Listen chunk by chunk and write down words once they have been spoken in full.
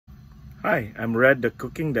Hi, I'm Red the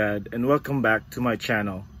Cooking Dad and welcome back to my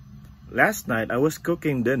channel. Last night I was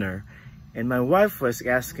cooking dinner and my wife was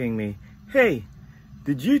asking me, "Hey,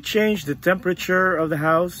 did you change the temperature of the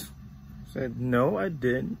house?" I said, "No, I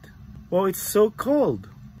didn't." "Well, it's so cold."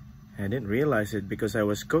 I didn't realize it because I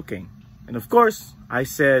was cooking. And of course, I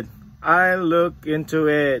said, "I'll look into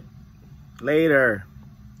it later."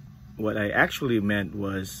 What I actually meant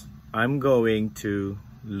was, I'm going to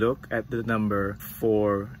look at the number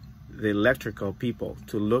for the electrical people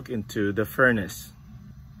to look into the furnace,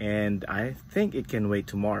 and I think it can wait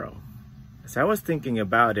tomorrow. As I was thinking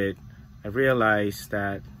about it, I realized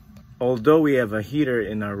that although we have a heater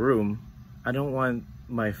in our room, I don't want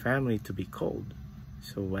my family to be cold.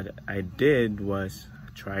 So what I did was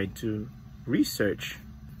try to research.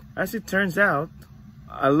 As it turns out,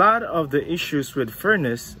 a lot of the issues with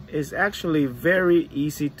furnace is actually very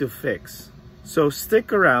easy to fix. So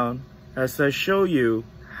stick around as I show you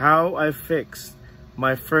how I fixed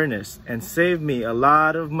my furnace and saved me a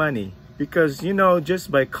lot of money. Because just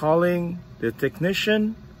by calling the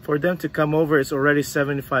technician for them to come over is already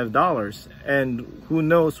 $75, and who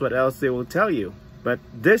knows what else they will tell you. But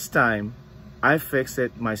this time I fixed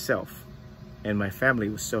it myself and my family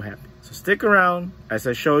was so happy. So stick around as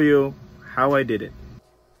I show you how I did it.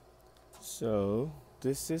 So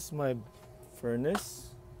this is my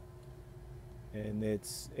furnace, and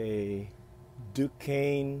it's a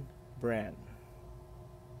Ducane brand.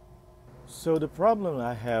 So the problem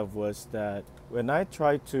I have was that when I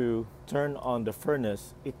try to turn on the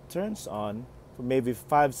furnace, it turns on for maybe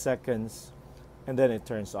 5 seconds and then it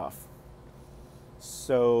turns off.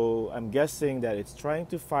 So I'm guessing that it's trying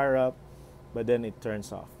to fire up, but then it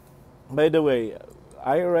turns off. By the way,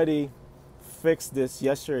 I already fixed this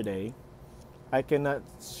yesterday. I cannot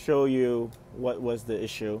show you what was the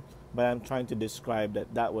issue, but I'm trying to describe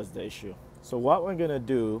that was the issue. So what we're gonna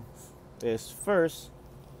do is first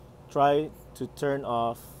try to turn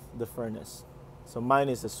off the furnace. So mine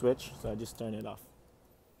is a switch, so I just turn it off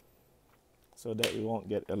so that it won't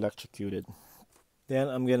get electrocuted. Then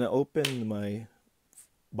I'm gonna open my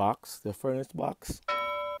box, the furnace box.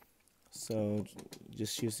 So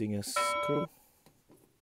just using a screw.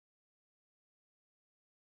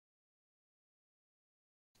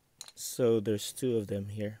 So there's two of them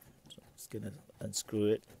here. So I'm just gonna unscrew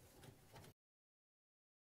it.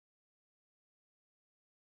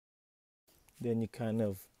 Then you kind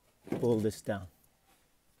of pull this down.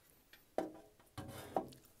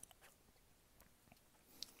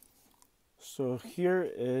 So here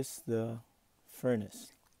is the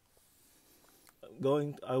furnace.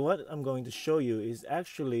 What I'm going to show you is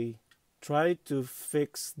actually try to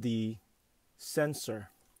fix the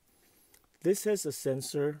sensor. This has a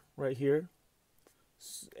sensor right here,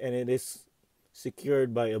 and it is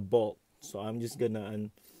secured by a bolt. So I'm just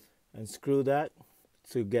gonna unscrew that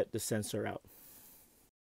to get the sensor out.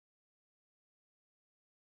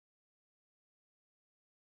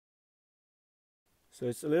 So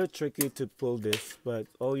it's a little tricky to pull this, but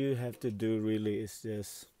all you have to do really is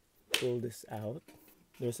just pull this out.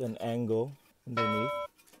 There's an angle underneath,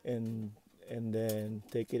 and then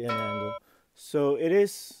take it in an angle. So it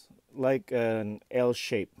is like an L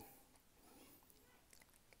shape.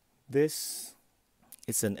 This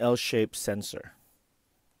is an L-shaped sensor.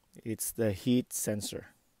 It's the heat sensor.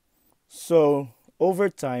 So over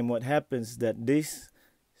time, what happens is that this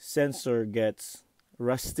sensor gets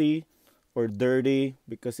rusty or dirty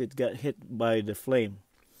because it got hit by the flame.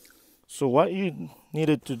 So what you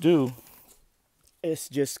needed to do is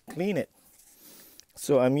just clean it.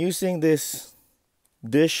 So I'm using this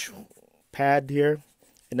dish pad here,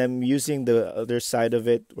 and I'm using the other side of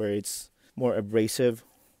it where it's more abrasive.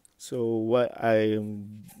 So what I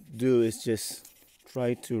do is just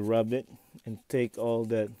try to rub it and take all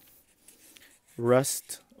that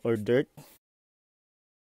rust or dirt.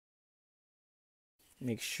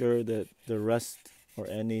 Make sure that the rust or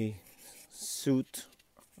any soot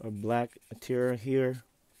or black material here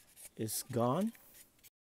is gone.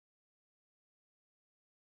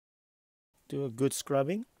 Do a good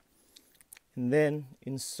scrubbing and then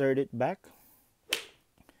insert it back.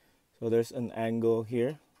 So there's an angle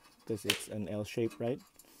here because it's an L shape, right?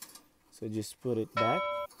 So just put it back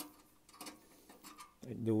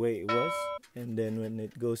the way it was, and then when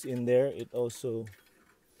it goes in there, it also,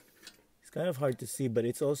 it's kind of hard to see, but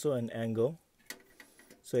it's also an angle.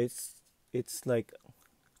 So it's like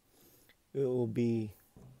it will be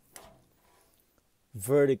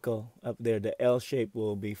vertical up there. The L shape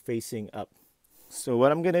will be facing up. So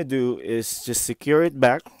what I'm gonna do is just secure it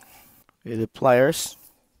back with the pliers.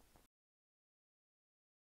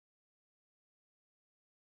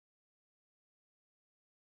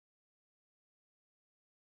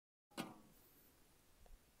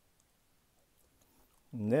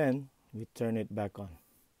 And then we turn it back on.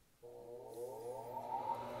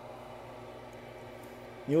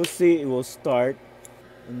 You'll see it will start,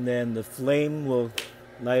 and then the flame will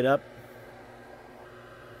light up.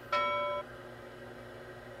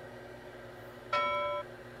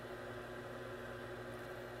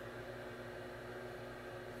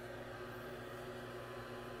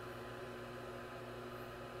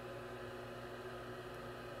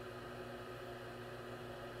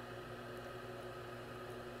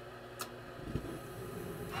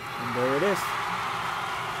 And there it is.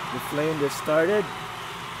 The flame just started.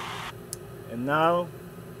 And now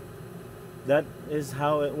that is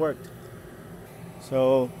how it worked.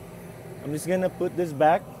 So I'm just gonna put this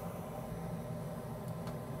back.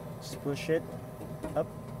 Just push it up.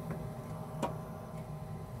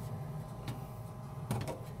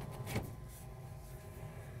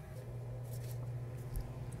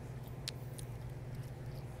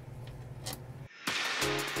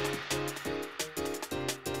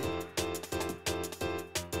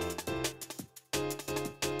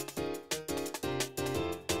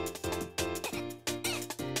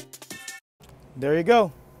 There you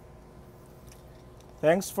go.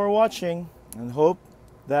 Thanks for watching, and hope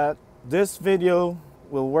that this video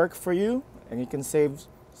will work for you and you can save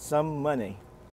some money.